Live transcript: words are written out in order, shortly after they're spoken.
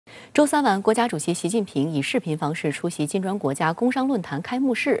周三晚，国家主席习近平以视频方式出席金砖国家工商论坛开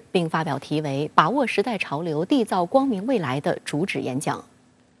幕式，并发表题为“把握时代潮流，缔造光明未来”的主旨演讲。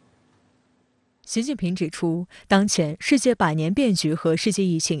习近平指出，当前世界百年变局和世界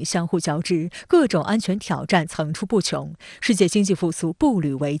疫情相互交织，各种安全挑战层出不穷，世界经济复苏步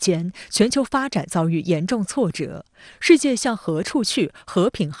履维艰，全球发展遭遇严重挫折。世界向何处去？和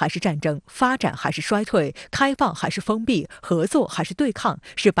平还是战争？发展还是衰退？开放还是封闭？合作还是对抗？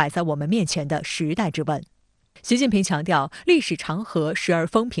是摆在我们面前的时代之问。习近平强调，历史长河时而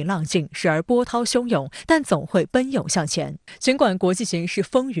风平浪静，时而波涛汹涌，但总会奔涌向前。尽管国际形势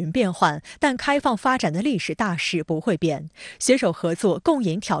风云变幻，但开放发展的历史大势不会变，携手合作共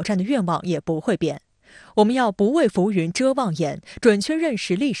赢挑战的愿望也不会变。我们要不为浮云遮望眼，准确认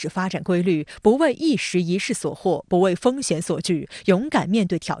识历史发展规律，不为一时一事所惑，不为风险所惧，勇敢面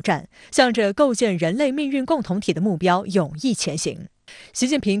对挑战，向着构建人类命运共同体的目标勇毅前行。习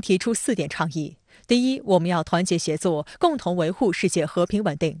近平提出4点倡议。第一，我们要团结协作，共同维护世界和平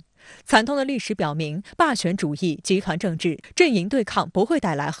稳定。惨痛的历史表明，霸权主义、集团政治、阵营对抗不会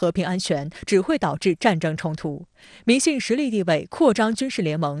带来和平安全，只会导致战争冲突。迷信实力地位，扩张军事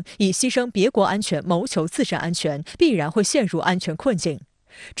联盟，以牺牲别国安全谋求自身安全，必然会陷入安全困境。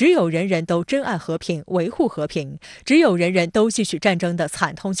只有人人都珍爱和平，维护和平，只有人人都汲取战争的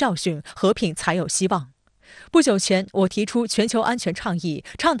惨痛教训，和平才有希望。不久前，我提出全球安全倡议，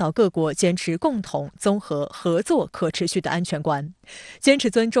倡导各国坚持共同、综合、合作、可持续的安全观，坚持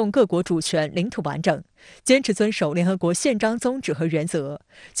尊重各国主权、领土完整，坚持遵守联合国宪章宗旨和原则，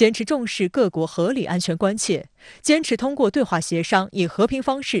坚持重视各国合理安全关切，坚持通过对话协商以和平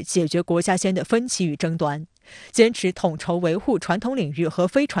方式解决国家间的分歧与争端，坚持统筹维护传统领域和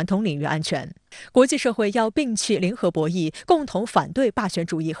非传统领域安全。国际社会要摒弃零和博弈，共同反对霸权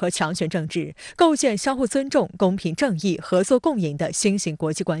主义和强权政治，构建相互尊重、公平正义、合作共赢的新型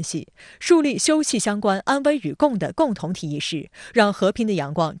国际关系，树立休戚相关、安危与共的共同体意识，让和平的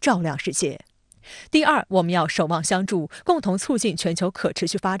阳光照亮世界。第二，我们要守望相助，共同促进全球可持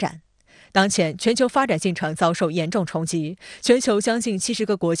续发展。当前，全球发展进程遭受严重冲击，全球将近70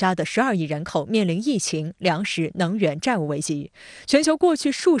个国家的12亿人口面临疫情、粮食、能源、债务危机，全球过去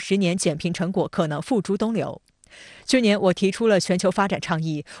数十年减贫成果可能付诸东流。去年，我提出了全球发展倡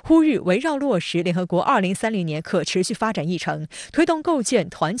议，呼吁围绕落实联合国2030年可持续发展议程，推动构建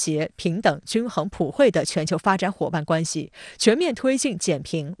团结、平等、均衡、普惠的全球发展伙伴关系，全面推进减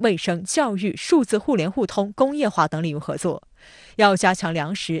贫、卫生、教育、数字互联互通、工业化等领域合作。要加强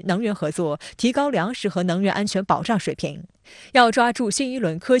粮食、能源合作，提高粮食和能源安全保障水平。要抓住新一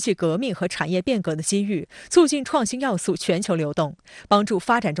轮科技革命和产业变革的机遇，促进创新要素全球流动，帮助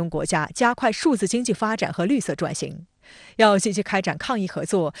发展中国家加快数字经济发展和绿色转型。要积极开展抗疫合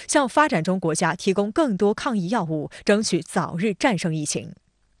作，向发展中国家提供更多抗疫药物，争取早日战胜疫情。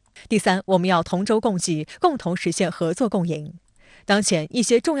第三，我们要同舟共济，共同实现合作共赢。当前，一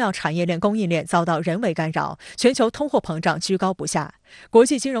些重要产业链供应链遭到人为干扰，全球通货膨胀居高不下，国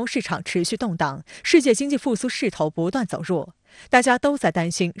际金融市场持续动荡，世界经济复苏势头不断走弱。大家都在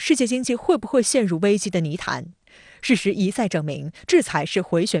担心世界经济会不会陷入危机的泥潭。事实一再证明，制裁是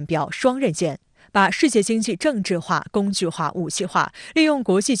回旋镖、双刃剑，把世界经济政治化、工具化、武器化，利用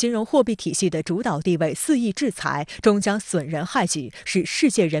国际金融货币体系的主导地位肆意制裁，终将损人害己，使世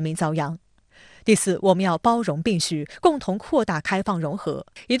界人民遭殃。第四，我们要包容并蓄，共同扩大开放融合。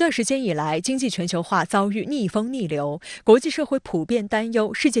一段时间以来，经济全球化遭遇逆风逆流，国际社会普遍担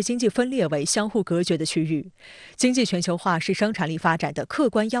忧世界经济分裂为相互隔绝的区域。经济全球化是生产力发展的客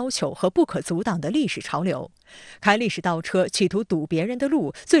观要求和不可阻挡的历史潮流。开历史倒车，企图堵别人的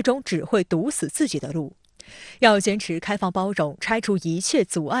路，最终只会堵死自己的路。要坚持开放包容，拆除一切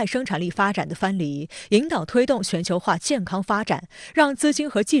阻碍生产力发展的藩篱，引导推动全球化健康发展，让资金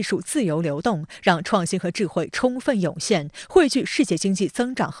和技术自由流动，让创新和智慧充分涌现，汇聚世界经济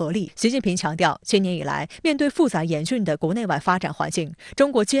增长合力。习近平强调，今年以来，面对复杂严峻的国内外发展环境，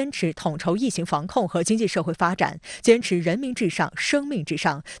中国坚持统筹疫情防控和经济社会发展，坚持人民至上、生命至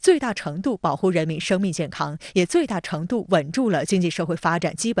上，最大程度保护人民生命健康，也最大程度稳住了经济社会发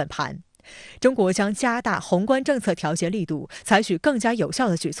展基本盘。中国将加大宏观政策调节力度，采取更加有效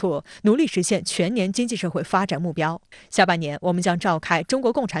的举措，努力实现全年经济社会发展目标。下半年，我们将召开中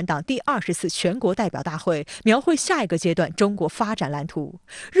国共产党第20次全国代表大会，描绘下一个阶段中国发展蓝图。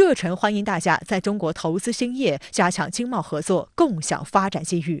热忱欢迎大家在中国投资兴业，加强经贸合作，共享发展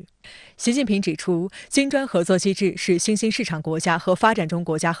机遇。习近平指出，金砖合作机制是新兴市场国家和发展中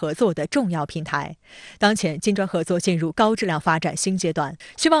国家合作的重要平台。当前，金砖合作进入高质量发展新阶段，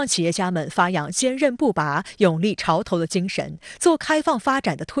希望企业家们发扬坚韧不拔、勇立潮头的精神，做开放发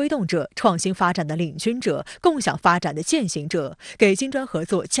展的推动者、创新发展的领军者、共享发展的践行者，给金砖合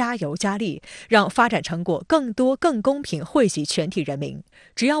作加油加力，让发展成果更多、更公平惠及全体人民。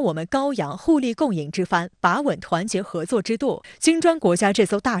只要我们高扬互利共赢之帆，把稳团结合作之舵，金砖国家这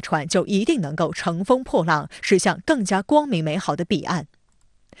艘大船就一定能够乘风破浪，驶向更加光明美好的彼岸。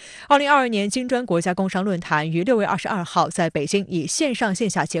2022年金砖国家工商论坛于6月22号在北京以线上线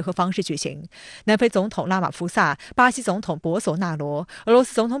下结合方式举行。南非总统拉马福萨、巴西总统博索纳罗、俄罗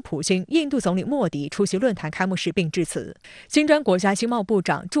斯总统普京、印度总理莫迪出席论坛开幕式并致辞。金砖国家经贸部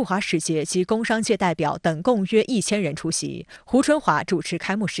长、驻华使节及工商界代表等共约1000人出席。胡春华主持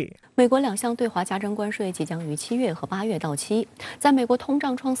开幕式。美国2项对华加征关税即将于7月和8月到期。在美国通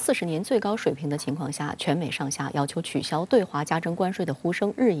胀创40年最高水平的情况下，全美上下要求取消对华加征关税的呼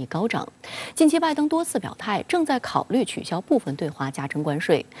声日益高涨。近期拜登多次表态，正在考虑取消部分对华加征关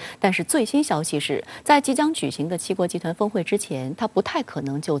税。但是最新消息是，在即将举行的7国集团峰会之前，他不太可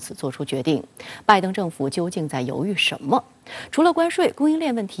能就此做出决定。拜登政府究竟在犹豫什么？除了关税，供应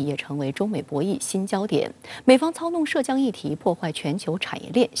链问题也成为中美博弈新焦点。美方操弄涉疆议题，破坏全球产业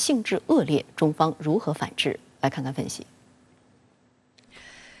链，性质恶劣，中方如何反制？来看看分析。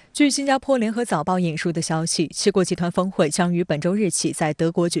据新加坡联合早报引述的消息，7国集团峰会将于本周日起在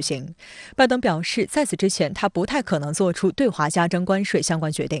德国举行。拜登表示，在此之前，他不太可能做出对华加征关税相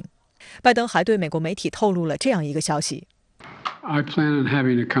关决定。拜登还对美国媒体透露了这样一个消息 ：I plan on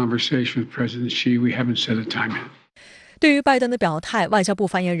having a conversation with President Xi. We haven't set a time yet. 对于拜登的表态，外交部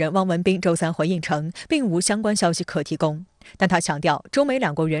发言人汪文斌周三回应称，并无相关消息可提供，但他强调中美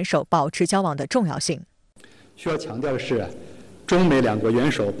2国元首保持交往的重要性。需要强调的是，中美2国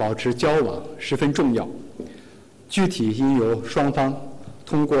元首保持交往十分重要，具体应由双方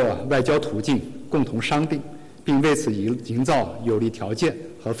通过外交途径共同商定，并为此营造有利条件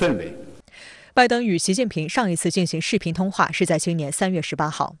和氛围。拜登与习近平上一次进行视频通话是在今年3月18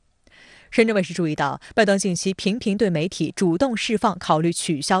号。深圳卫视注意到，拜登近期频频对媒体主动释放考虑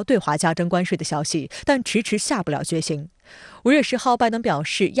取消对华加征关税的消息，但迟迟下不了决心。5月10号，拜登表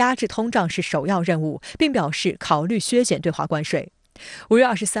示压制通胀是首要任务，并表示考虑削减对华关税。5月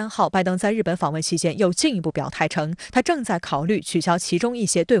23号，拜登在日本访问期间又进一步表态称，他正在考虑取消其中一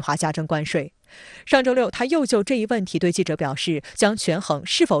些对华加征关税。上周六，他又就这一问题对记者表示，将权衡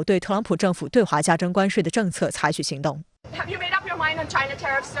是否对特朗普政府对华加征关税的政策采取行动。Have you made up your mind on China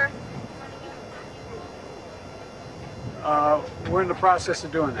tariffs, sir? We're in the process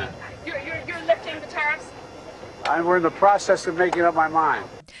of doing that. You're lifting the tariffs? And we're in the process of making up my mind.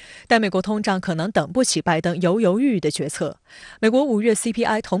 但美国通胀可能等不起拜登犹犹豫豫的决策。美国5月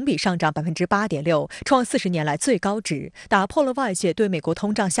CPI 同比上涨8.6%，创40年来最高值，打破了外界对美国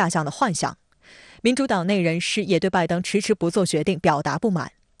通胀下降的幻想。民主党内人士也对拜登迟迟不做决定表达不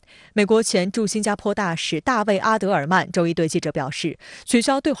满。美国前驻新加坡大使大卫·阿德尔曼周一对记者表示，取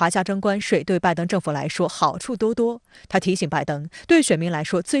消对华加征关税对拜登政府来说好处多多。他提醒拜登，对选民来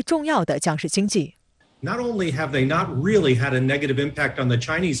说最重要的将是经济。Not only have they not really had a negative impact on the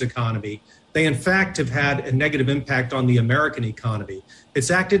Chinese economy, they in fact have had a negative impact on the American economy. It's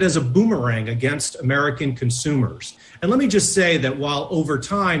acted as a boomerang against American consumers. And let me just say that while over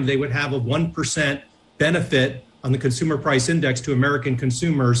time they would have a 1% benefit on the consumer price index to American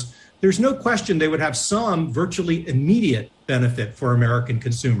consumers, there's no question they would have some virtually immediate benefit for American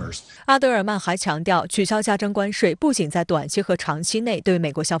consumers. 阿德尔曼还强调，取消加征关税不仅在短期和长期内对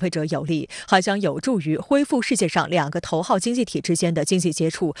美国消费者有利，还将有助于恢复世界上2个头号经济体之间的经济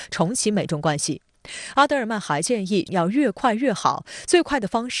接触，重启美中关系。阿德尔曼还建议要越快越好，最快的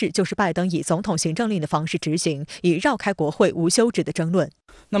方式就是拜登以总统行政令的方式执行，以绕开国会无休止的争论。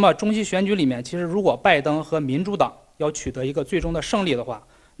那么中期选举里面，其实如果拜登和民主党要取得一个最终的胜利的话，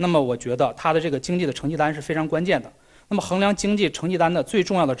那么我觉得他的这个经济的成绩单是非常关键的。那么衡量经济成绩单的最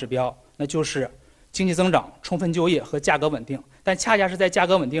重要的指标，那就是经济增长、充分就业和价格稳定。但恰恰是在价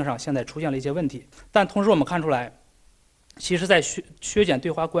格稳定上，现在出现了一些问题。但同时我们看出来，其实在削减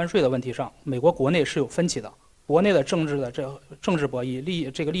对华关税的问题上，美国国内是有分歧的。国内的政治博弈、利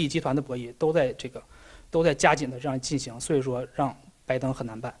益集团的博弈都在加紧的这样进行，所以说让拜登很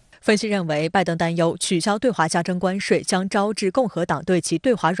难办。分析认为，拜登担忧取消对华加征关税将招致共和党对其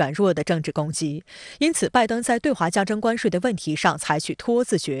对华软弱的政治攻击，因此拜登在对华加征关税的问题上采取拖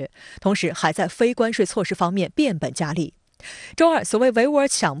字诀，同时还在非关税措施方面变本加厉。周二，所谓维吾尔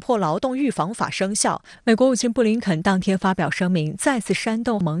强迫劳动预防法生效，美国国务卿布林肯当天发表声明，再次煽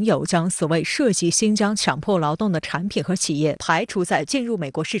动盟友将所谓涉及新疆强迫劳动的产品和企业排除在进入美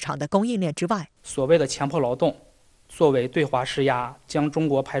国市场的供应链之外。所谓的强迫劳动，作为对华施压，将中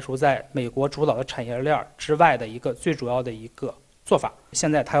国排除在美国主导的产业链之外的一个最主要的一个做法。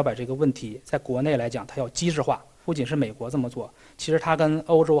现在他要把这个问题在国内来讲，他要机制化。不仅是美国这么做，其实他跟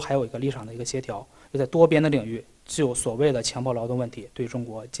欧洲还有一个立场的一个协调，就在多边的领域就所谓的强迫劳动问题对中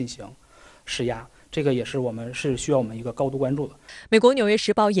国进行施压，这个也是需要我们一个高度关注的。美国《纽约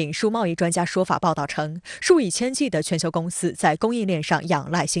时报》引述贸易专家说法报道称，数以千计的全球公司在供应链上仰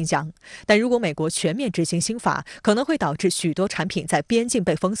赖新疆，但如果美国全面执行新法，可能会导致许多产品在边境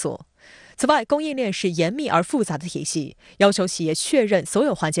被封锁。此外，供应链是严密而复杂的体系，要求企业确认所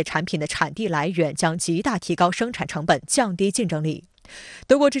有环节产品的产地来源，将极大提高生产成本，降低竞争力。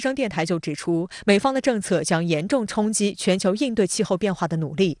德国之声电台就指出，美方的政策将严重冲击全球应对气候变化的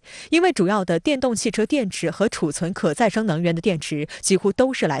努力，因为主要的电动汽车电池和储存可再生能源的电池几乎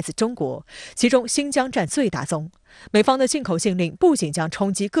都是来自中国，其中新疆占最大宗。美方的进口禁令不仅将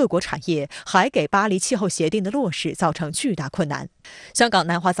冲击各国产业，还给巴黎气候协定的落实造成巨大困难。香港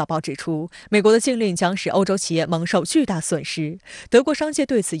南华早报指出，美国的禁令将使欧洲企业蒙受巨大损失，德国商界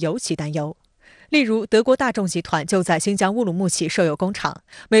对此尤其担忧。例如，德国大众集团就在新疆乌鲁木齐设有工厂，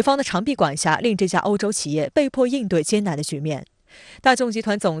美方的长臂管辖令这家欧洲企业被迫应对艰难的局面。大众集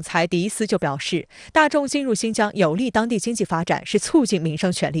团总裁迪斯就表示，大众进入新疆有利当地经济发展，是促进民生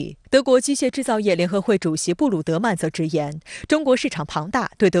权利。德国机械制造业联合会主席布鲁德曼则直言，中国市场庞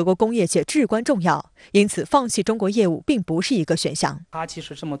大，对德国工业界至关重要，因此放弃中国业务并不是一个选项。他其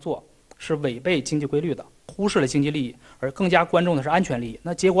实这么做是违背经济规律的，忽视了经济利益，而更加关注的是安全利益。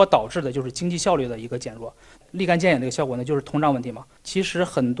那结果导致的就是经济效率的一个减弱，立竿见影的一个效果呢，就是通胀问题嘛。其实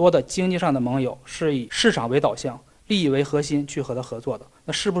很多的经济上的盟友是以市场为导向，利益为核心去和他合作的，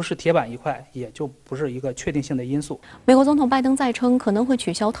那是不是铁板一块，也就不是一个确定性的因素。美国总统拜登再称可能会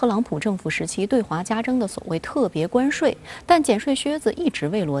取消特朗普政府时期对华加征的所谓特别关税，但减税靴子一直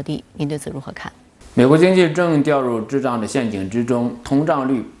未落地。您对此如何看？美国经济正掉入滞胀的陷阱之中，通胀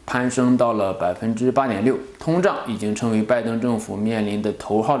率攀升到了8.6%，通胀已经成为拜登政府面临的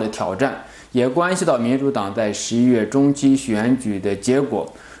头号的挑战，也关系到民主党在11月中期选举的结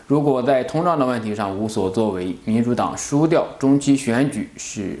果。如果在通胀的问题上无所作为，民主党输掉中期选举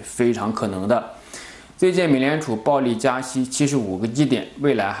是非常可能的。最近美联储暴力加息75个基点，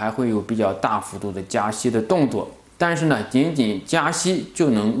未来还会有比较大幅度的加息的动作。但是呢，仅仅加息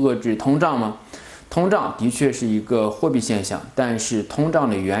就能遏制通胀吗？通胀的确是一个货币现象，但是通胀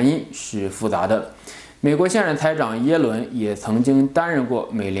的原因是复杂的。美国现任财长耶伦也曾经担任过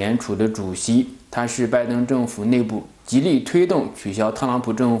美联储的主席，他是拜登政府内部极力推动取消特朗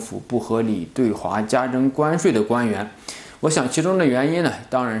普政府不合理对华加征关税的官员。我想其中的原因呢，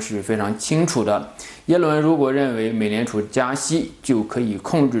当然是非常清楚的。耶伦如果认为美联储加息就可以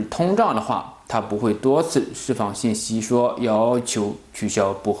控制通胀的话，他不会多次释放信息说要求取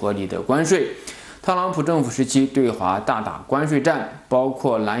消不合理的关税。特朗普政府时期对华大打关税战，包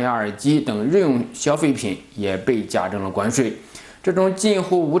括蓝牙耳机等日用消费品也被加征了关税。这种近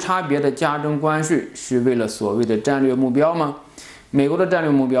乎无差别的加征关税是为了所谓的战略目标吗？美国的战略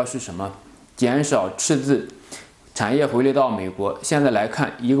目标是什么？减少赤字，产业回流到美国。现在来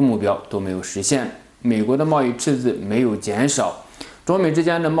看，一个目标都没有实现。美国的贸易赤字没有减少，中美之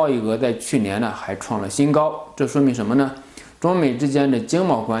间的贸易额在去年呢还创了新高。这说明什么呢？中美之间的经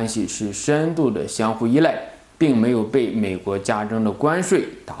贸关系是深度的相互依赖，并没有被美国加征的关税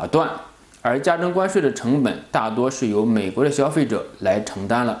打断，而加征关税的成本大多是由美国的消费者来承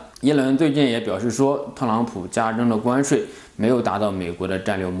担了。耶伦最近也表示说，特朗普加征的关税没有达到美国的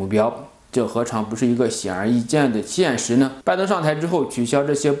战略目标，这何尝不是一个显而易见的现实呢？拜登上台之后取消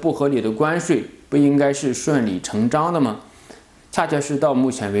这些不合理的关税，不应该是顺理成章的吗？恰恰是到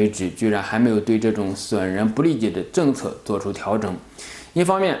目前为止，居然还没有对这种损人不利己的政策做出调整。一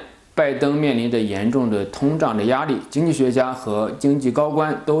方面，拜登面临着严重的通胀的压力，经济学家和经济高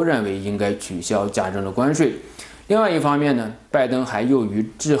官都认为应该取消加征的关税。另外一方面呢，拜登还囿于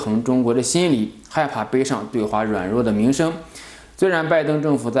制衡中国的心理，害怕背上对华软弱的名声。虽然拜登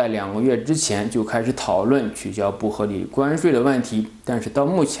政府在2个月之前就开始讨论取消不合理关税的问题，但是到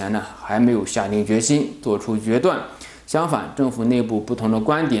目前呢，还没有下定决心做出决断。相反，政府内部不同的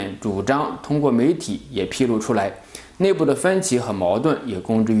观点主张通过媒体也披露出来，内部的分歧和矛盾也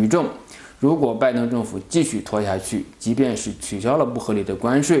公之于众。如果拜登政府继续拖下去，即便是取消了不合理的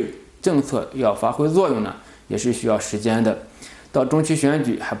关税，政策要发挥作用呢，也是需要时间的。到中期选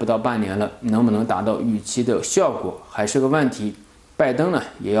举还不到半年了，能不能达到预期的效果还是个问题。拜登呢，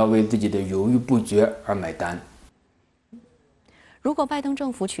也要为自己的犹豫不决而买单。如果拜登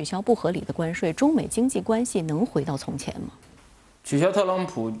政府取消不合理的关税，中美经济关系能回到从前吗？取消特朗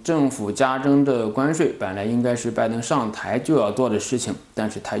普政府加征的关税，本来应该是拜登上台就要做的事情，但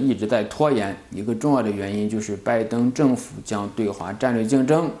是他一直在拖延。一个重要的原因就是拜登政府将对华战略竞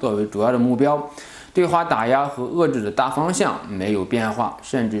争作为主要的目标，对华打压和遏制的大方向没有变化，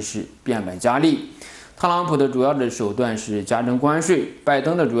甚至是变本加厉。特朗普的主要的手段是加征关税，拜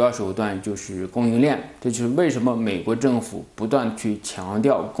登的主要手段就是供应链。这就是为什么美国政府不断去强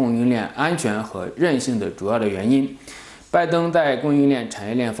调供应链安全和韧性的主要的原因。拜登在供应链产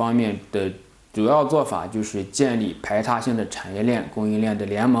业链方面的主要做法就是建立排他性的产业链供应链的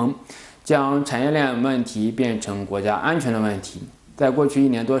联盟，将产业链问题变成国家安全的问题。在过去1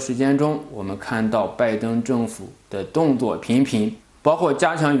年多时间中，我们看到拜登政府的动作频频，包括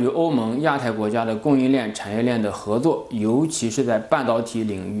加强与欧盟、亚太国家的供应链产业链的合作，尤其是在半导体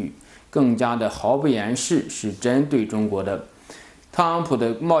领域，更加的毫不掩饰是针对中国的。特朗普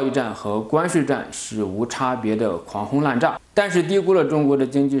的贸易战和关税战是无差别的狂轰滥炸，但是低估了中国的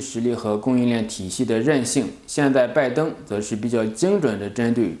经济实力和供应链体系的韧性。现在拜登则是比较精准的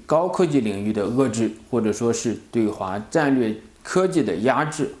针对高科技领域的遏制，或者说是对华战略科技的压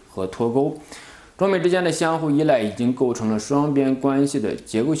制和脱钩。中美之间的相互依赖已经构成了双边关系的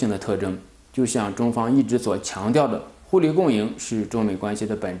结构性的特征，就像中方一直所强调的，互利共赢是中美关系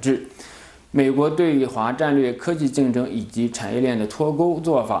的本质。美国对华战略科技竞争以及产业链的脱钩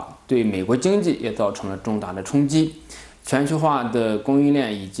做法，对美国经济也造成了重大的冲击。全球化的供应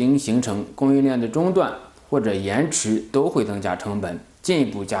链已经形成，供应链的中断或者延迟都会增加成本，进一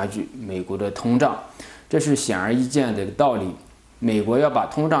步加剧美国的通胀。这是显而易见的道理。美国要把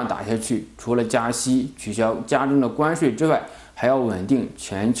通胀打下去，除了加息、取消加征的关税之外，还要稳定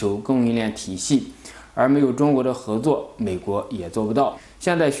全球供应链体系。而没有中国的合作，美国也做不到。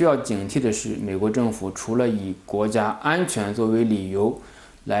现在需要警惕的是，美国政府除了以国家安全作为理由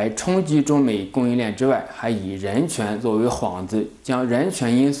来冲击中美供应链之外，还以人权作为幌子，将人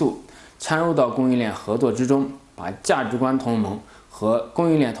权因素掺入到供应链合作之中，把价值观同盟和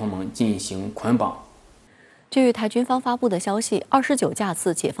供应链同盟进行捆绑。据台军方发布的消息，29架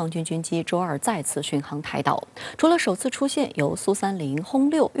次解放军军机周二再次巡航台岛。除了首次出现由苏30、轰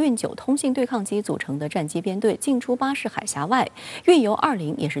6、运9通信对抗机组成的战机编队进出巴士海峡外，运油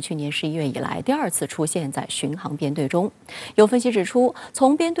20也是去年11月以来第2次出现在巡航编队中。有分析指出，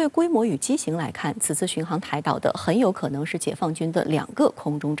从编队规模与机型来看，此次巡航台岛的很有可能是解放军的2个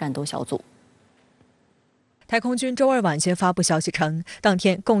空中战斗小组。台空军周二晚间发布消息称，当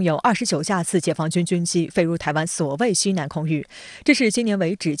天共有29架次解放军军机飞入台湾所谓西南空域，这是今年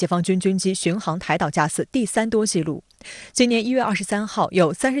为止解放军军机巡航台岛架次第3多纪录。今年1月23号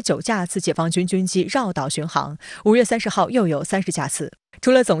有39架次解放军军机绕岛巡航，5月30号又有30架次。除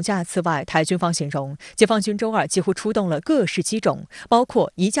了总架次外，台军方形容，解放军周二几乎出动了各式机种，包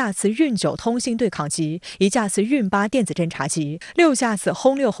括1架次运9通信对抗机、1架次运8电子侦察机、6架次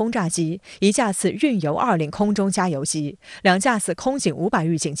轰6轰炸机、1架次运油20空中加油机、2架次空警500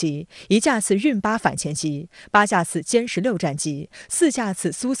预警机、1架次运8反潜机、8架次歼16战机、4架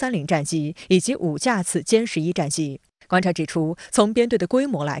次苏30战机以及5架次歼11战机。观察指出，从编队的规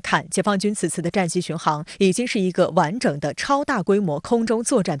模来看，解放军此次的战机巡航已经是一个完整的超大规模空中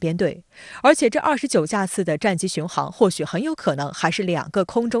作战编队，而且这29架次的战机巡航或许很有可能还是2个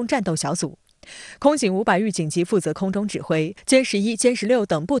空中战斗小组。空警500预警机负责空中指挥，歼11、歼16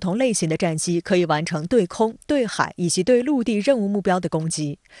等不同类型的战机可以完成对空、对海以及对陆地任务目标的攻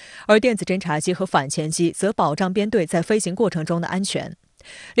击，而电子侦察机和反潜机则保障编队在飞行过程中的安全。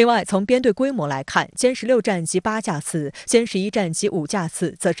另外，从编队规模来看，歼16战机8架次，歼11战机5架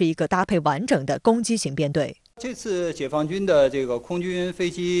次，则是一个搭配完整的攻击型编队。这次解放军的这个空军飞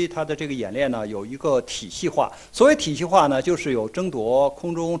机，它的这个演练呢，有一个体系化。所谓体系化呢，就是有争夺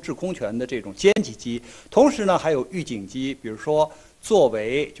空中制空权的这种歼击机，同时呢还有预警机，比如说作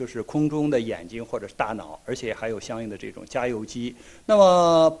为就是空中的眼睛或者是大脑，而且还有相应的这种加油机。那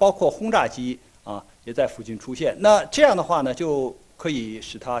么包括轰炸机啊，也在附近出现。那这样的话呢，就可以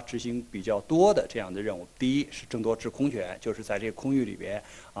使它执行比较多的这样的任务。第一是争夺制空权，就是在这个空域里边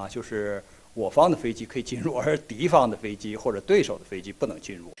啊，就是我方的飞机可以进入，而敌方的飞机或者对手的飞机不能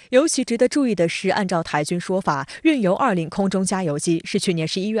进入。尤其值得注意的是，按照台军说法，运油20空中加油机是去年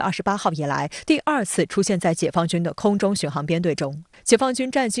11月28号以来第2次出现在解放军的空中巡航编队中。解放军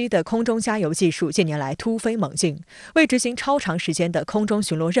战机的空中加油技术近年来突飞猛进，为执行超长时间的空中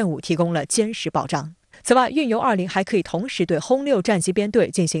巡逻任务提供了坚实保障。此外，运油20还可以同时对轰6战机编队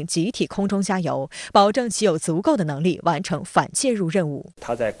进行集体空中加油，保证其有足够的能力完成反介入任务。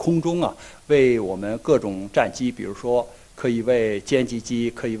它在空中啊，为我们各种战机，比如说可以为歼击机、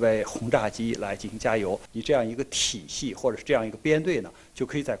可以为轰炸机来进行加油。你这样一个体系或者是这样一个编队呢，就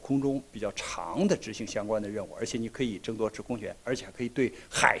可以在空中比较长的执行相关的任务，而且你可以争夺制空权，而且还可以对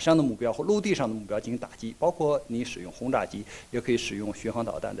海上的目标或陆地上的目标进行打击，包括你使用轰炸机，也可以使用巡航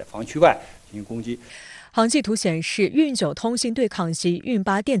导弹在防区外进行攻击。航迹图显示，运9通信对抗机、运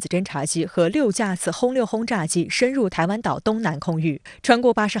8电子侦察机和6架次轰6轰炸机深入台湾岛东南空域，穿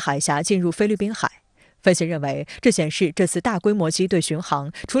过巴士海峡进入菲律宾海。分析认为，这显示这次大规模机队巡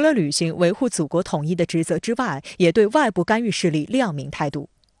航，除了履行维护祖国统一的职责之外，也对外部干预势力亮明态度。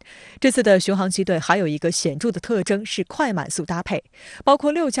这次的巡航机队还有一个显著的特征是快慢速搭配，包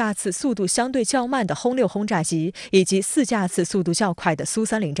括6架次速度相对较慢的轰6轰炸机，以及4架次速度较快的苏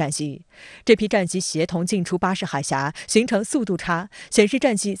30战机。这批战机协同进出巴士海峡，形成速度差，显示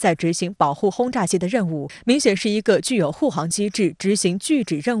战机在执行保护轰炸机的任务，明显是一个具有护航机制、执行拒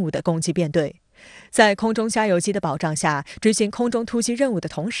止任务的攻击编队。在空中加油机的保障下，执行空中突击任务的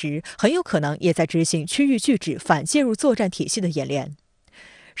同时，很有可能也在执行区域拒止反介入作战体系的演练。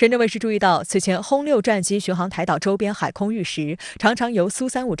深圳卫视注意到，此前轰6战机巡航台岛周边海空域时，常常由苏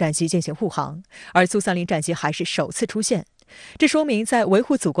35战机进行护航，而苏30战机还是首次出现。这说明在维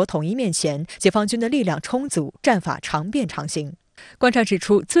护祖国统一面前，解放军的力量充足，战法常变常新。观察指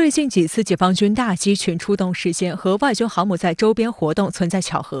出，最近几次解放军大机群出动事件和外军航母在周边活动存在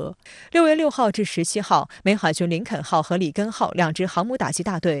巧合。6月6号至17号，美海军林肯号和里根号2支航母打击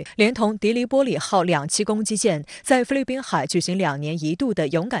大队，连同迪黎波里号2栖攻击舰，在菲律宾海举行2年1度的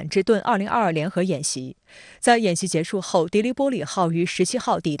勇敢之盾2022联合演习。在演习结束后，迪黎波里号于17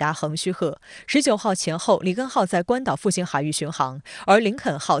号抵达横须贺，19号前后，里根号在关岛附近海域巡航，而林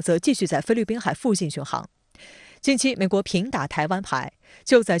肯号则继续在菲律宾海附近巡航。近期，美国频打台湾牌。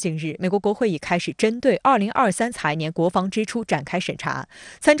就在近日，美国国会已开始针对2023财年国防支出展开审查。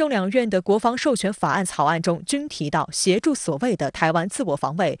参众两院的国防授权法案草案中均提到协助所谓的台湾自我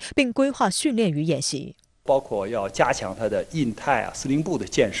防卫，并规划训练与演习。包括要加强它的印太司令部的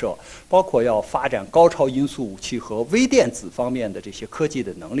建设，包括要发展高超音速武器和微电子方面的这些科技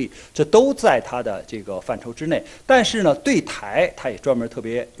的能力，这都在它的这个范畴之内。但是呢，对台它也专门特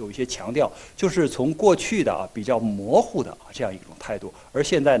别有一些强调，就是从过去的比较模糊的这样一种态度，而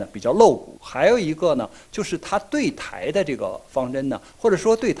现在呢比较露骨。还有一个呢，就是它对台的这个方针呢，或者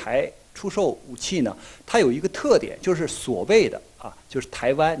说对台出售武器呢，它有一个特点，就是所谓的就是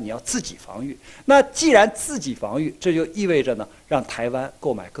台湾你要自己防御。那既然自己防御，这就意味着呢，让台湾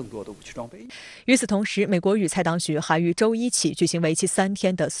购买更多的武器装备。与此同时，美国与蔡当局还于周一起举行为期3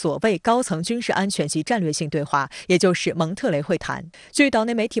天的所谓高层军事安全及战略性对话，也就是蒙特雷会谈。据岛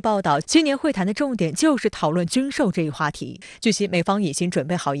内媒体报道，今年会谈的重点就是讨论军售这一话题。据悉，美方已经准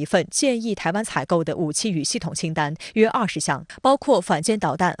备好一份建议台湾采购的武器与系统清单，约20项，包括反舰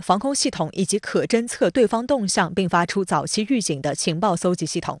导弹、防空系统以及可侦测对方动向并发出早期预警的情报搜集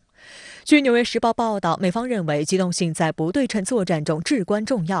系统。据《纽约时报》报道，美方认为机动性在不对称作战中至关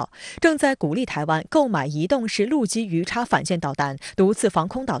重要，正在鼓励台湾购买移动式陆基鱼叉反舰导弹、毒刺防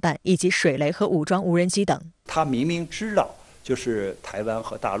空导弹以及水雷和武装无人机等。他明明知道，就是台湾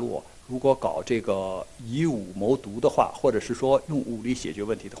和大陆如果搞这个以武谋独的话，或者是说用武力解决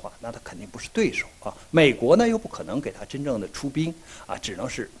问题的话，那他肯定不是对手啊。美国呢又不可能给他真正的出兵啊，只能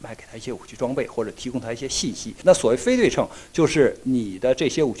是卖给他一些武器装备或者提供他一些信息。那所谓非对称，就是你的这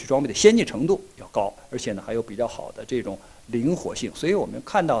些武器装备的先进程度要高，而且呢还有比较好的这种灵活性。所以我们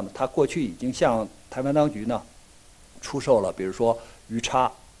看到呢，他过去已经向台湾当局呢出售了，比如说鱼叉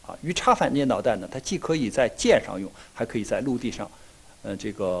鱼叉反舰导弹呢，它既可以在舰上用，还可以在陆地上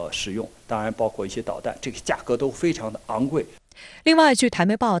这个使用，当然包括一些导弹，这个价格都非常的昂贵。另外，据台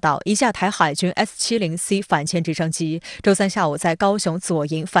媒报道，一架台海军 S-70C 反潜直升机周三下午在高雄左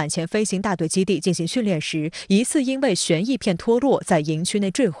营反潜飞行大队基地进行训练时，疑似因为旋翼片脱落，在营区内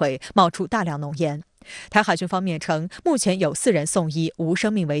坠毁，冒出大量浓烟。台海军方面称，目前有4人送医，无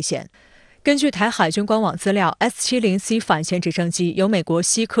生命危险。根据台海军官网资料 ，S-70C 反潜直升机由美国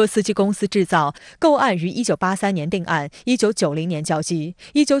西科斯基公司制造，购案于1983年定案，1990年交机。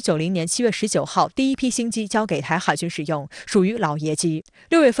1990年7月19号，第一批新机交给台海军使用，属于老爷机。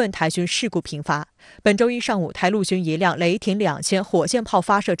6月份台军事故频发。本周一上午，台陆军一辆雷霆2000火箭炮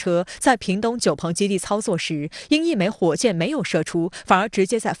发射车在屏东九鹏基地操作时，因一枚火箭没有射出，反而直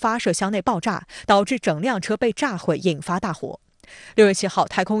接在发射箱内爆炸，导致整辆车被炸毁，引发大火。6月7号，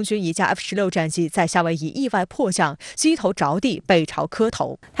太空军一架 F-16战机在夏威夷意外迫降，机头着地，背朝磕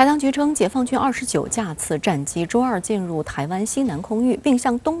头。台当局称，解放军29架次战机周二进入台湾西南空域，并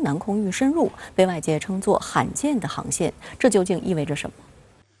向东南空域深入，被外界称作罕见的航线。这究竟意味着什么？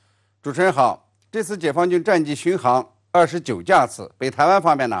主持人好，这次解放军战机巡航29架次，被台湾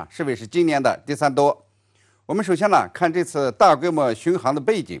方面呢视为是今年的第3多。我们首先呢看这次大规模巡航的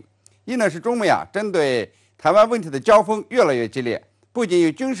背景，一呢是中美针对台湾问题的交锋越来越激烈，不仅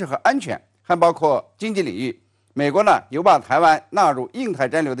有军事和安全，还包括经济领域。美国呢有把台湾纳入印太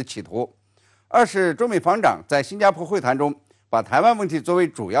战略的企图。二是中美防长在新加坡会谈中把台湾问题作为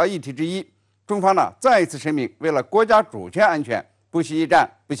主要议题之一，中方呢再一次声明，为了国家主权安全，不惜一战，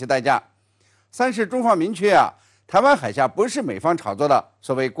不惜代价。三是中方明确台湾海峡不是美方炒作的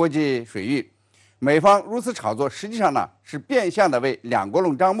所谓国际水域，美方如此炒作，实际上呢是变相的为两国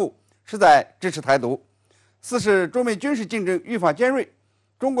论张目，是在支持台独。四是中美军事竞争愈发尖锐，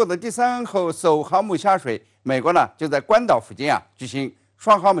中国的第3号艘航母下水，美国呢就在关岛附近举行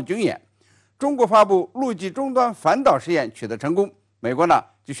双航母军演。中国发布陆基终端反导试验取得成功，美国呢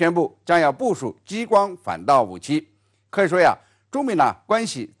就宣布将要部署激光反导武器。可以说中美呢关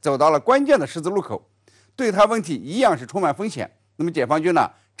系走到了关键的十字路口，对台问题一样是充满风险。那么解放军呢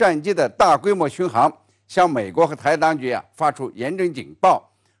战机的大规模巡航，向美国和台当局发出严正警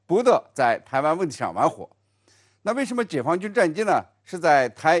报，不得在台湾问题上玩火。那为什么解放军战机呢是在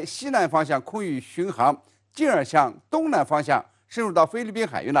台西南方向空域巡航，进而向东南方向深入到菲律宾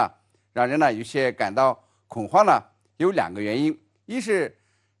海域呢？让人呢有些感到恐慌呢？有2个原因：一是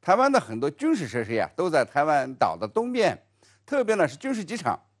台湾的很多军事设施都在台湾岛的东边，特别呢是军事机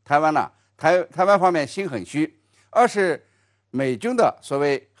场，台湾方面心很虚；二是美军的所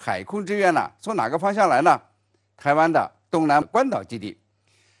谓海空支援从哪个方向来呢？台湾的东南关岛基地。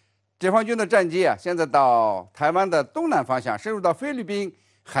解放军的战机现在到台湾的东南方向深入到菲律宾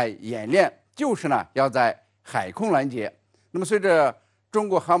海演练，就是呢要在海空拦截。那么随着中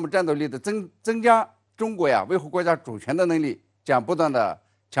国航母战斗力的增加，中国维护国家主权的能力将不断的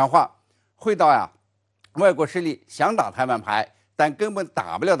强化，会到外国势力想打台湾牌，但根本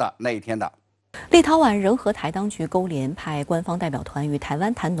打不了的那一天的。立陶宛仍和台当局勾连，派官方代表团与台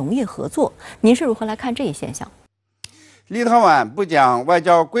湾谈农业合作，您是如何来看这一现象？立陶宛不讲外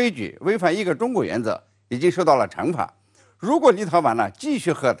交规矩，违反一个中国原则，已经受到了惩罚。如果立陶宛继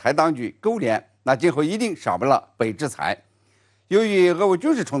续和台当局勾连，那今后一定少不了被制裁。由于俄乌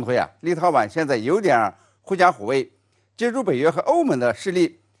军事冲突立陶宛现在有点狐假虎威，借助北约和欧盟的势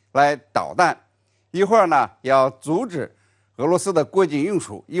力来捣蛋，一会儿呢要阻止俄罗斯的过境运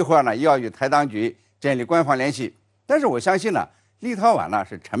输，一会儿呢又要与台当局建立官方联系。但是我相信立陶宛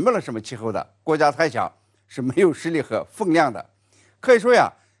是成不了什么气候的，国家太小，是没有实力和分量的。可以说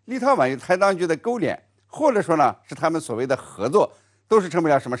立陶宛与台当局的勾连，或者说是他们所谓的合作，都是成不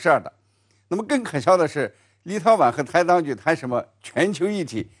了什么事儿的。那么更可笑的是，立陶宛和台当局谈什么全球一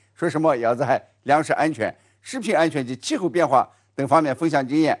体，说什么要在粮食安全、食品安全及气候变化等方面分享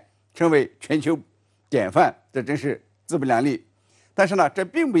经验，成为全球典范，这真是自不量力。但是这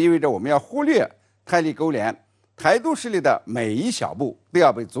并不意味着我们要忽略台立勾连，台独势力的每一小步都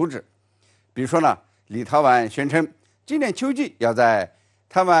要被阻止。比如说立陶宛宣称今年秋季要在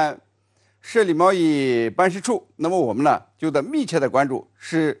台湾设立贸易办事处，那么我们就得密切的关注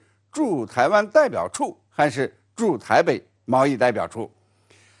是驻台湾代表处还是驻台北贸易代表处。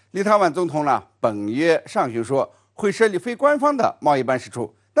立陶宛总统本月上旬说会设立非官方的贸易办事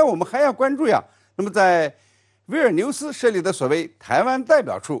处，但我们还要关注那么在维尔纽斯设立的所谓台湾代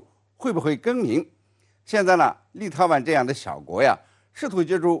表处会不会更名？现在立陶宛这样的小国试图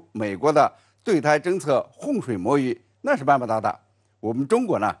借助美国的对台政策洪水摸鱼，那是办不到的。我们中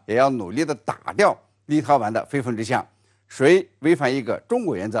国也要努力的打掉立陶宛的非分之想，谁违反一个中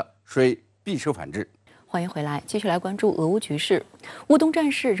国原则，谁必受反制。欢迎回来，继续来关注俄乌局势。乌东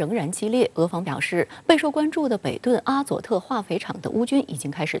战事仍然激烈，俄方表示，备受关注的北顿阿佐特化肥厂的乌军已经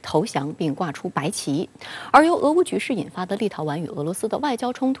开始投降并挂出白旗。而由俄乌局势引发的立陶宛与俄罗斯的外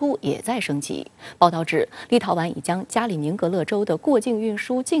交冲突也在升级。报道指，立陶宛已将加里宁格勒州的过境运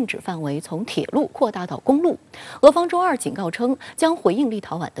输禁止范围从铁路扩大到公路。俄方周二警告称，将回应立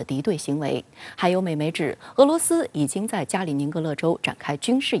陶宛的敌对行为。还有美媒指，俄罗斯已经在加里宁格勒州展开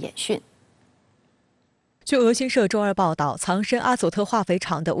军事演训。据俄新社周二报道，藏身阿佐特化肥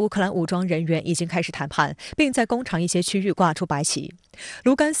厂的乌克兰武装人员已经开始谈判，并在工厂一些区域挂出白旗。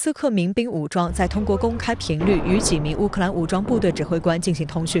卢甘斯克民兵武装在通过公开频率与几名乌克兰武装部队指挥官进行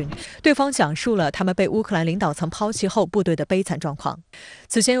通讯，对方讲述了他们被乌克兰领导层抛弃后部队的悲惨状况。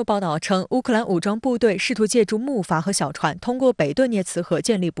此前有报道称，乌克兰武装部队试图借助木筏和小船通过北顿涅茨河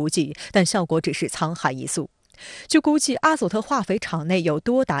建立补给，但效果只是沧海一粟。据估计，阿佐特化肥厂内有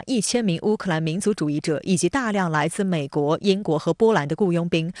多达1000名乌克兰民族主义者，以及大量来自美国、英国和波兰的雇佣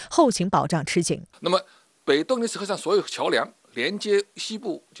兵，后勤保障吃紧。那么，北顿涅茨河上所有桥梁连接西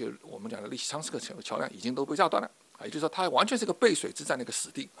部，就是我们讲的利西昌斯克桥梁，已经都被炸断了。也就是说，它完全是个背水之战的一个死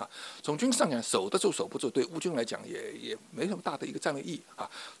地啊！从军事上讲，守得住守不住，对乌军来讲也没什么大的一个战略意义啊，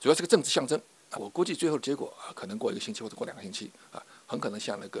主要是个政治象征我估计最后的结果可能过1个星期或者过2个星期很可能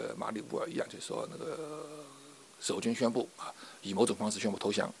像那个马里乌尔一样，就是说那个守军宣布以某种方式宣布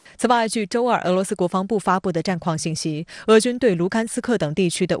投降。此外，据周二俄罗斯国防部发布的战况信息，俄军对卢甘斯克等地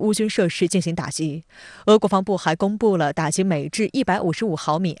区的乌军设施进行打击。俄国防部还公布了打击美制155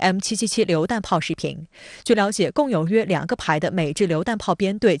毫米 M777 榴弹炮视频。据了解，共有约2个排的美制榴弹炮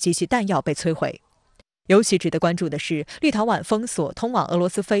编队及其弹药被摧毁。尤其值得关注的是，立陶宛封锁通往俄罗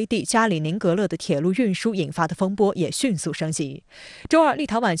斯飞地加里宁格勒的铁路运输引发的风波也迅速升级。周二，立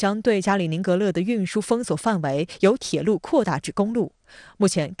陶宛将对加里宁格勒的运输封锁范围由铁路扩大至公路。目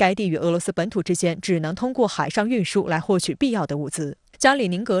前，该地与俄罗斯本土之间只能通过海上运输来获取必要的物资。加里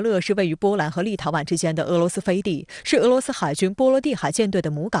宁格勒是位于波兰和立陶宛之间的俄罗斯飞地，是俄罗斯海军波罗的海舰队的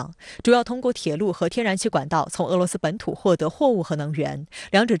母港，主要通过铁路和天然气管道从俄罗斯本土获得货物和能源，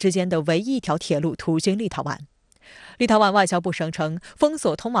两者之间的唯一一条铁路途经立陶宛。立陶宛外交部声称，封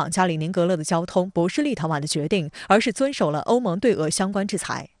锁通往加里宁格勒的交通不是立陶宛的决定，而是遵守了欧盟对俄相关制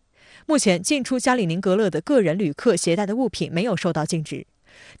裁。目前，进出加里宁格勒的个人旅客携带的物品没有受到禁止。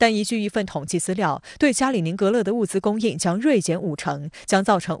但依据一份统计资料，对加里宁格勒的物资供应将锐减50%，将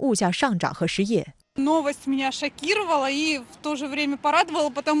造成物价上涨和失业。Новость меня шокировала и в то же время порадовала,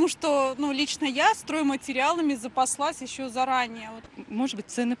 потому что, лично я стройматериалами запаслась еще заранее. Может быть,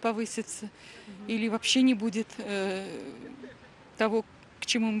 цены повысятся или вообще не будет того, к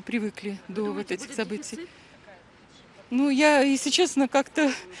чему мы привыкли до вот этих событий. Я, если честно,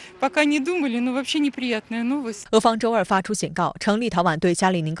 как-то пока не думали, но вообще неприятная новость. 俄方周二发出警告，称立陶宛对加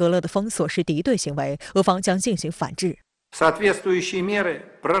里宁格勒的封锁是敌对行为，俄方将进行反制。Соответствующие меры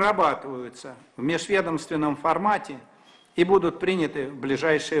прорабатываются в межведомственном формате и будут приняты в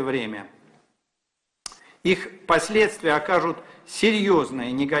ближайшее время. Их последствия окажут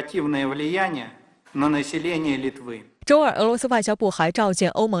серьезное негативное влияние на население Литвы. 周二，俄罗斯外交部还召见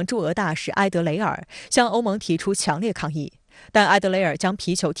欧盟驻俄大使埃德雷尔，向欧盟提出强烈抗议。但埃德雷尔将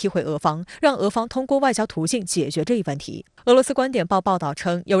皮球踢回俄方，让俄方通过外交途径解决这一问题。俄罗斯观点报报道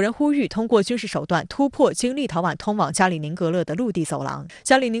称，有人呼吁通过军事手段突破经立陶宛通往加里宁格勒的陆地走廊。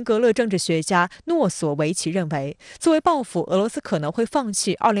加里宁格勒政治学家诺索维奇认为，作为报复，俄罗斯可能会放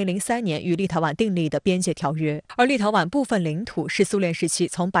弃2003年与立陶宛订立的边界条约，而立陶宛部分领土是苏联时期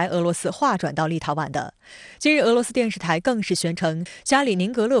从白俄罗斯划转到立陶宛的。今日，俄罗斯电视台更是宣称，加里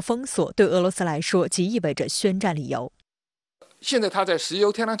宁格勒封锁对俄罗斯来说即意味着宣战理由。现在它在石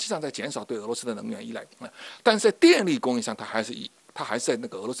油、天然气上在减少对俄罗斯的能源依赖，但是在电力供应上，它还是在那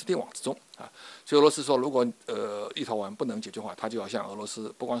个俄罗斯电网之中所以俄罗斯说，如果立陶宛不能解决的话，它就要向俄罗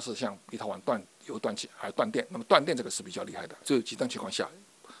斯，不光是向立陶宛断油断气，还断电。那么断电这个是比较厉害的，只有极端情况下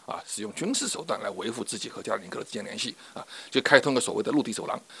使用军事手段来维护自己和加里宁格勒之间联系就开通个所谓的陆地走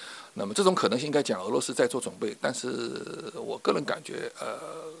廊。那么这种可能性应该讲俄罗斯在做准备，但是我个人感觉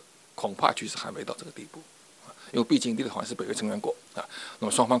恐怕局势还没到这个地步。因为毕竟立陶宛是北约成员国那么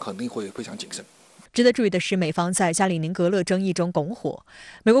双方肯定会非常谨慎。值得注意的是，美方在加里宁格勒争议中拱火。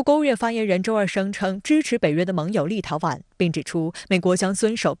美国国务院发言人周二声称支持北约的盟友立陶宛，并指出美国将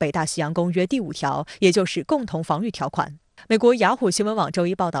遵守北大西洋公约第5条，也就是共同防御条款。美国雅虎新闻网周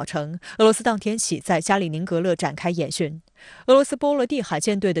一报道称，俄罗斯当天起在加里宁格勒展开演训。俄罗斯波罗的海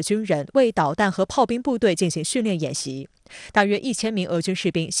舰队的军人为导弹和炮兵部队进行训练演习，大约1000名俄军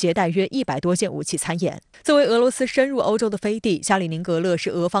士兵携带约100多件武器参演。作为俄罗斯深入欧洲的飞地，加里宁格勒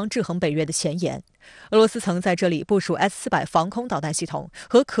是俄方制衡北约的前沿。俄罗斯曾在这里部署 S-400防空导弹系统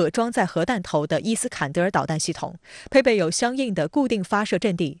和可装载核弹头的伊斯坎德尔导弹系统，配备有相应的固定发射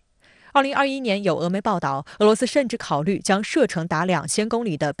阵地。2021年有俄媒报道，俄罗斯甚至考虑将射程达2000公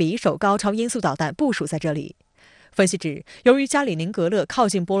里的匕首高超音速导弹部署在这里。分析指，由于加里宁格勒靠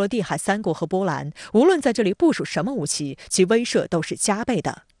近波罗的海3国和波兰，无论在这里部署什么武器，其威慑都是加倍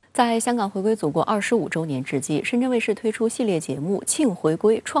的。在香港回归祖国25周年之际，深圳卫视推出系列节目《庆回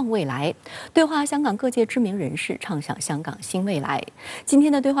归创未来》，对话香港各界知名人士，畅想香港新未来。今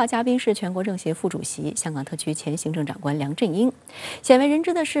天的对话嘉宾是全国政协副主席、香港特区前行政长官梁振英。鲜为人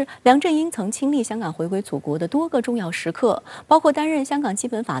知的是，梁振英曾亲历香港回归祖国的多个重要时刻，包括担任香港基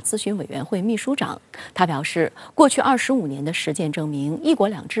本法咨询委员会秘书长。他表示，过去25年的实践证明，一国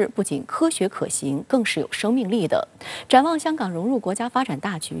两制不仅科学可行，更是有生命力的。展望香港融入国家发展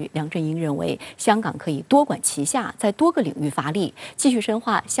大局，梁振英认为，香港可以多管齐下，在多个领域发力，继续深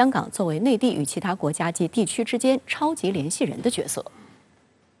化香港作为内地与其他国家及地区之间超级联系人的角色。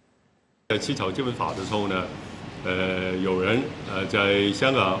在起草基本法的时候呢，有人在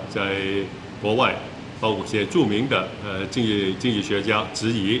香港、在国外，包括一些著名的经济学家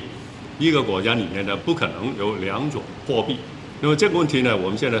质疑，一个国家里面呢不可能有2种货币。那么这个问题呢，我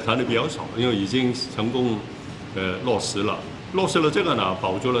们现在谈的比较少，因为已经成功落实了。落实了这个呢，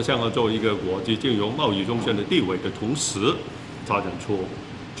保住了香港作为一个国际金融贸易中心的地位的同时，发展出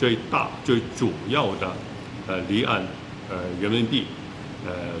最大最主要的离岸人民币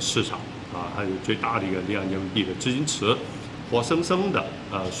市场还有最大的一个离岸人民币的资金池，活生生的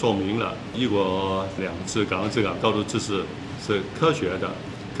说明了一国两制、港人治港、高度自治是科学的、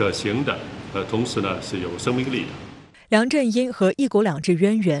可行的，同时呢是有生命力的。梁振英和一国两制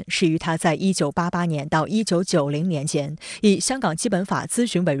渊源始于他在1988年到1990年间，以香港基本法咨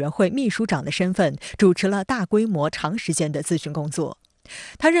询委员会秘书长的身份，主持了大规模长时间的咨询工作。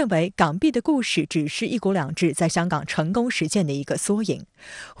他认为港币的故事只是一国两制在香港成功实践的一个缩影。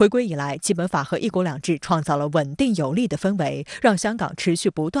回归以来，基本法和一国两制创造了稳定有利的氛围，让香港持续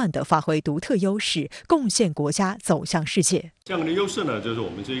不断地发挥独特优势，贡献国家走向世界。香港的优势呢，就是我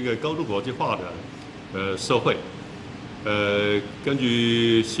们是一个高度国际化的社会。根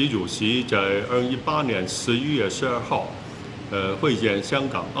据习主席在2018年11月12号，会见香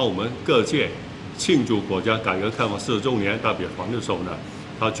港、澳门各界庆祝国家改革开放40周年代表团的时候呢，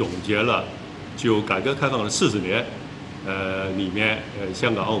他总结了就改革开放的40年，里面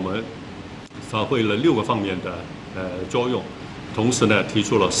香港、澳门发挥了6个方面的作用，同时呢提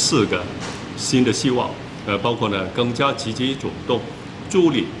出了4个新的希望，包括呢更加积极主动助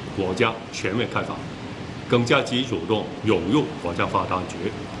力国家全面开放。更加积极主动涌入国家发展局，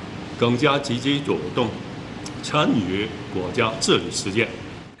更加积极主动参与国家治理实践。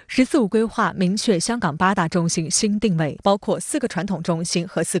“14五”规划明确香港8大中心新定位，包括4个传统中心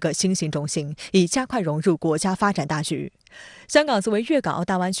和4个新型中心，以加快融入国家发展大局。香港作为粤港澳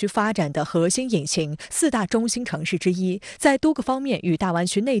大湾区发展的核心引擎，4大中心城市之一，在多个方面与大湾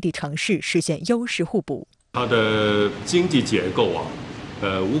区内地城市实现优势互补。它的经济结构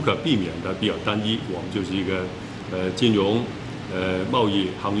无可避免的比较单一，我们就是一个金融、贸易、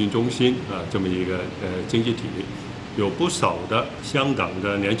航运中心这么一个经济体。有不少的香港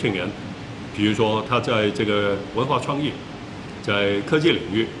的年轻人，比如说他在这个文化创意、在科技领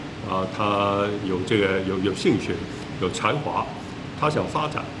域他有兴趣、有才华，他想发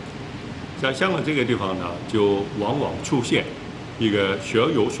展。在香港这个地方呢，就往往出现一个学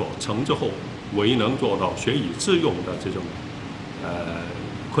而有所成之后，唯能做到学以致用的这种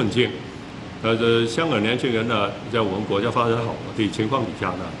困境。香港年轻人呢，在我们国家发展好的情况底下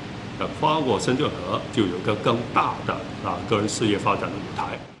呢，跨过深圳河，就有个更大的个人事业发展的舞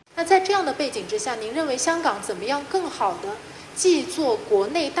台。那在这样的背景之下，您认为香港怎么样更好的既做国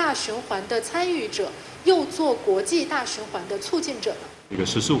内大循环的参与者，又做国际大循环的促进者呢？这个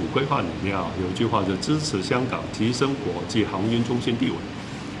“14五”规划里面有一句话是支持香港提升国际航运中心地位。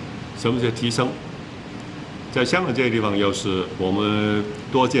什么叫提升？在香港这个地方，要是我们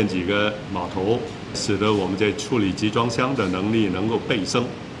多建几个码头，使得我们在处理集装箱的能力能够倍升。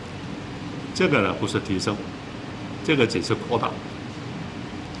这个呢不是提升，这个只是扩大。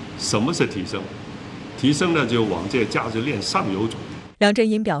什么是提升？提升呢就往这价值链上游走。梁振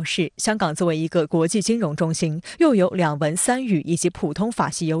英表示，香港作为一个国际金融中心，又有2文3语以及普通法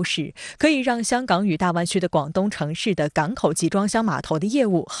系优势，可以让香港与大湾区的广东城市的港口集装箱码头的业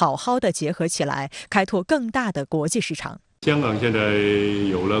务好好的结合起来，开拓更大的国际市场。香港现在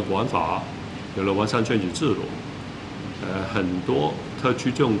有了国安法，有了完善选举制度，很多特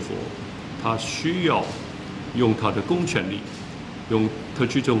区政府它需要用它的公权力，用特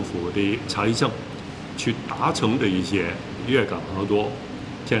区政府的财政去达成的一些粤港合作，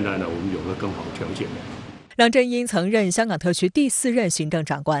现在呢，我们有了更好的条件。梁振英曾任香港特区第4任行政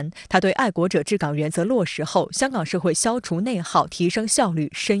长官，他对爱国者治港原则落实后，香港社会消除内耗、提升效率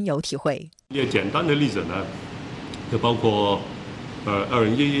深有体会。一个简单的例子呢，就包括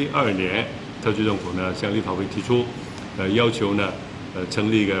2012年，特区政府呢向立法会提出，要求呢，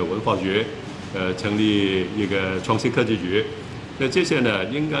成立一个文化局，成立一个创新科技局。那这些呢，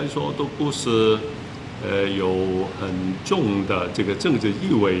应该说都不是有很重的这个政治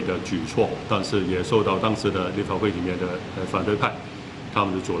意味的举措，但是也受到当时的立法会里面的反对派他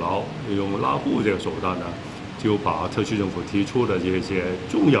们的阻挠，用拉布这个手段呢，就把特区政府提出的这些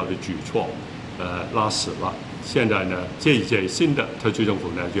重要的举措拉死了。现在呢，这一届新的特区政府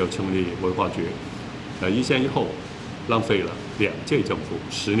呢就要成立文化局，一前一后浪费了2届政府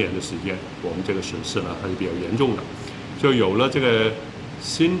10年的时间，我们这个损失呢还是比较严重的。就有了这个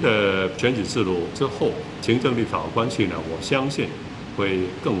新的选举制度之后，行政立法关系呢，我相信会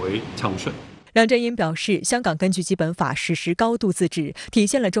更为畅顺。梁振英表示，香港根据基本法实施高度自治，体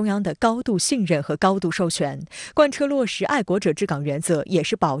现了中央的高度信任和高度授权，贯彻落实爱国者治港原则，也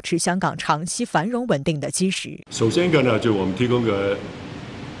是保持香港长期繁荣稳定的基石。首先一个呢，就我们提供个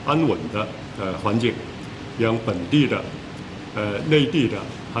安稳的环境，让本地的、内地的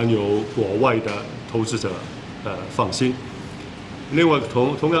还有国外的投资者放心。另外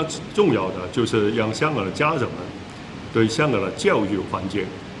同样重要的就是让香港的家长们对香港的教育环境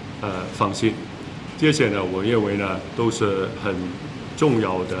放心。这些呢，我认为呢都是很重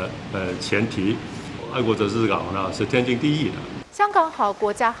要的前提。爱国者治港呢是天经地义的。香港好，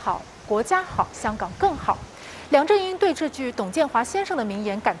国家好，国家好，香港更好。梁振英对这句董建华先生的名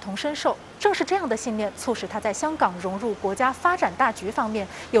言感同身受，正是这样的信念促使他在香港融入国家发展大局方面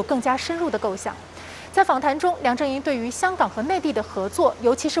有更加深入的构想。在访谈中，梁振英对于香港和内地的合作，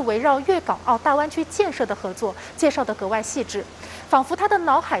尤其是围绕粤港澳大湾区建设的合作，介绍得格外细致，仿佛他的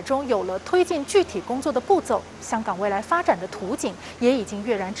脑海中有了推进具体工作的步骤，香港未来发展的图景也已经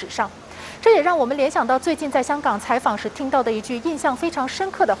跃然纸上。这也让我们联想到最近在香港采访时听到的一句印象非常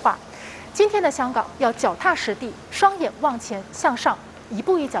深刻的话：今天的香港要脚踏实地，双眼望前向上，一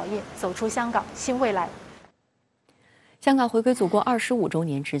步一脚印走出香港新未来。香港回归祖国25周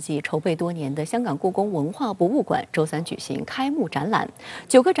年之际，筹备多年的香港故宫文化博物馆周三举行开幕展览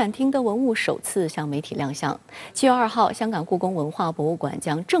，9个展厅的文物首次向媒体亮相。7月2号，香港故宫文化博物馆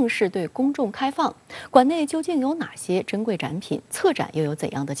将正式对公众开放。馆内究竟有哪些珍贵展品？策展又有怎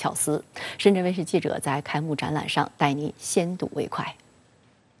样的巧思？深圳卫视记者在开幕展览上带您先睹为快。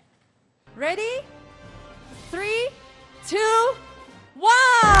Ready? 3, 2, 1.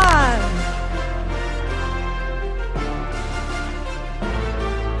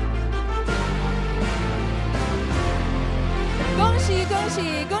 恭喜恭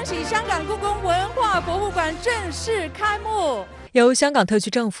喜恭喜！香港故宫文化博物馆正式开幕。由香港特区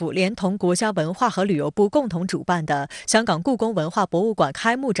政府连同国家文化和旅游部共同主办的香港故宫文化博物馆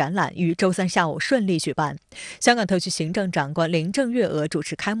开幕展览于周三下午顺利举办。香港特区行政长官林郑月娥主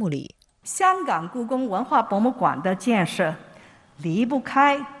持开幕礼。香港故宫文化博物馆的建设离不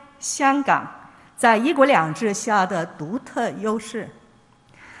开香港在一国两制下的独特优势，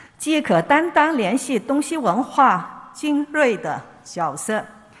既可担当联系东西文化精锐的角色，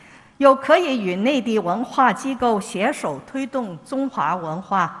又可以与内地文化机构携手推动中华文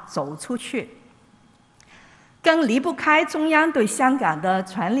化走出去，更离不开中央对香港的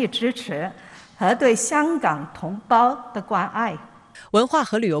全力支持和对香港同胞的关爱。文化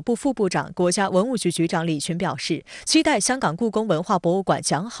和旅游部副部长、国家文物局局长李群表示，期待香港故宫文化博物馆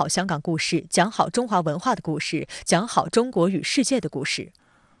讲好香港故事，讲好中华文化的故事，讲好中国与世界的故事。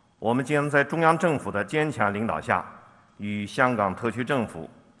我们将在中央政府的坚强领导下，与香港特区政府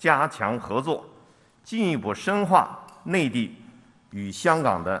加强合作，进一步深化内地与香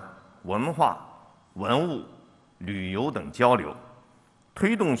港的文化、文物、旅游等交流，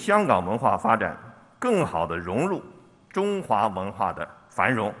推动香港文化发展更好地融入中华文化的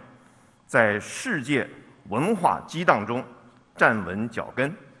繁荣，在世界文化激荡中站稳脚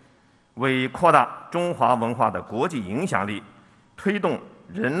跟，为扩大中华文化的国际影响力，推动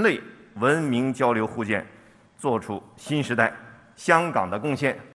人类文明交流互鉴，做出新时代香港的贡献。